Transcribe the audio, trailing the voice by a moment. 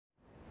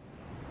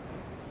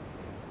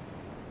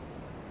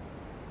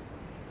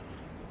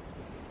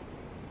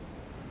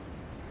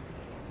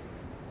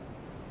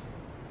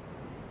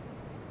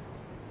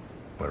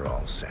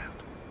All set.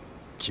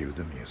 Cue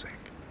the music.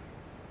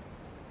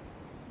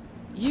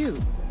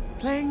 You,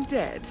 playing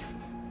dead?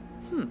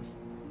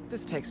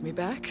 This takes me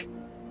back.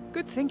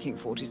 Good thinking,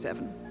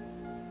 47.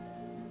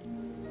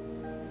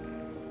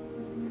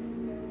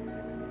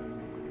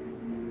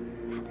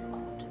 That's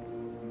odd.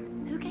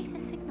 Who gave the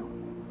signal?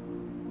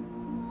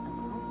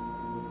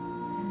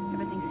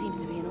 Everything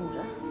seems to be in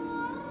order.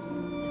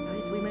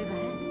 Suppose we move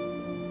ahead.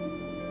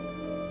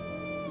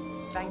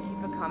 Thank you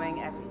for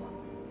coming, everyone.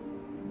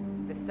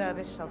 The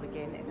service shall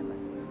begin in a moment.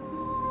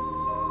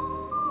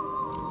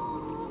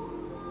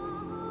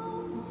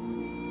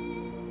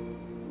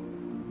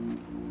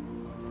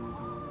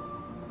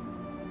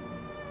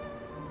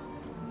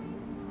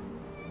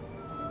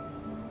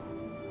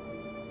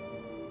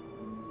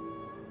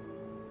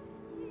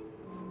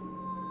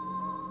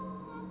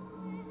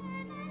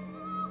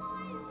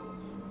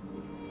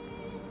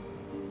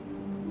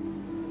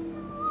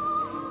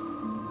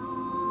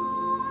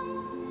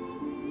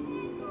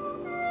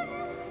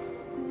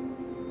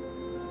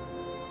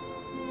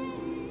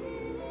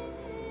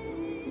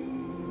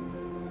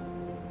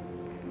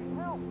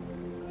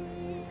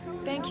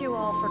 Thank you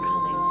all for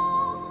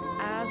coming.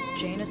 As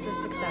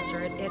Janus'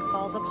 successor, it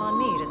falls upon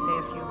me to say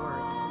a few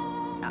words.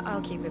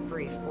 I'll keep it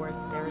brief, for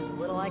there is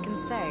little I can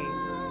say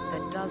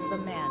that does the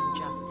man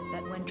justice.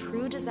 That when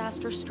true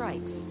disaster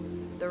strikes,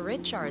 the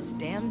rich are as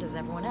damned as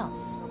everyone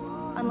else,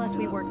 unless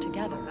we work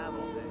together.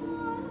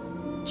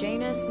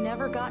 Janus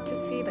never got to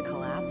see the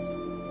collapse,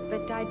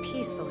 but died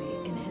peacefully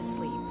in his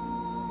sleep.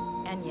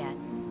 And yet,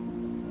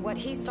 what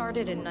he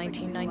started in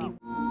 1990...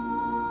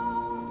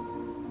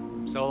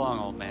 So long,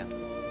 old man.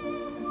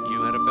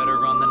 You had a better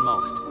run than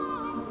most.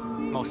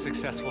 Most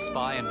successful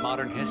spy in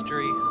modern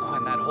history. Oh,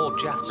 and that whole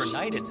Jasper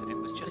Knight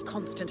incident was just... The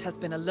Constant has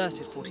been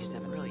alerted,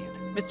 47. Brilliant.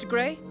 Mr.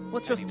 Gray,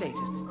 what's your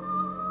status?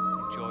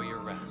 Enjoy your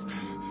rest.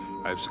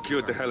 I've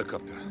secured the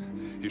helicopter.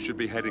 You should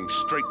be heading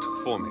straight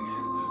for me.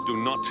 Do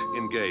not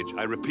engage.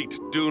 I repeat,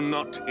 do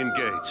not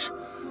engage.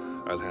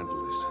 I'll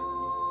handle this.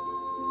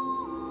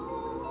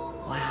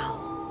 Wow.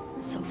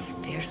 So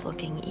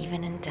fierce-looking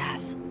even in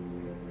death.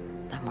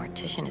 That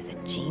mortician is a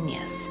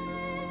genius.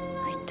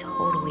 I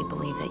totally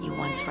believe that you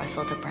once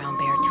wrestled a brown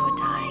bear to a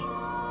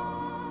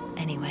tie.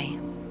 Anyway,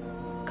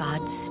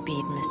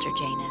 Godspeed, Mr.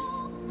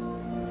 Janus.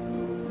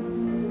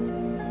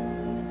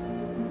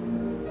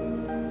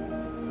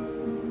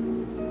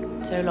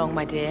 So long,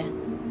 my dear.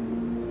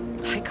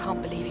 I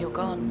can't believe you're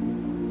gone.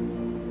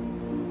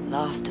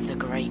 Last of the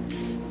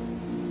greats.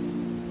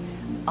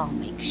 I'll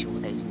make sure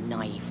those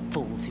naive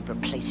fools who've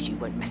replaced you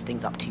won't mess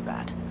things up too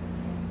bad.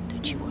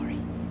 Don't you worry.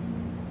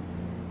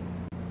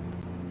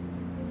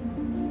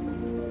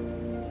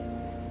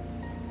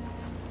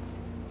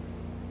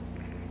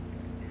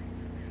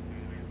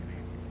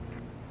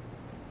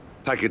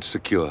 Package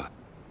secure.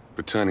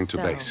 Returning to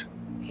base.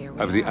 Here we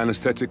Have the are.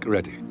 anesthetic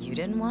ready. You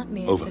didn't want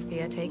me and Over.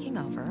 Sophia taking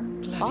over.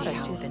 Bloody Fought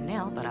us hell. tooth and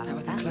nail, but That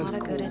was a that close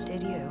lot of good call. it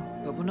did you.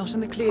 But we're not in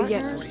the clear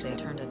yet, Partners, they 47.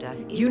 turned a deaf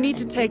You ear need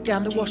to and take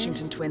down the Janus.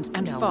 Washington twins,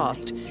 and No,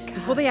 fast,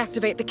 before they because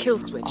activate the kill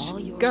switch. all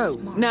your Go,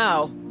 smarts,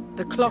 now!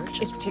 The clock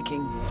you're is just-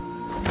 ticking.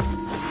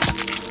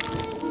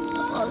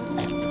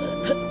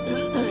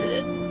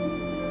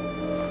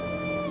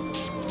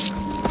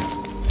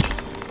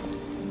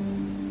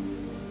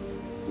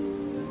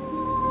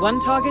 One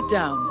target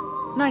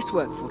down. Nice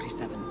work,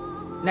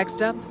 47.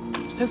 Next up,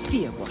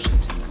 Sophia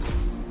Washington.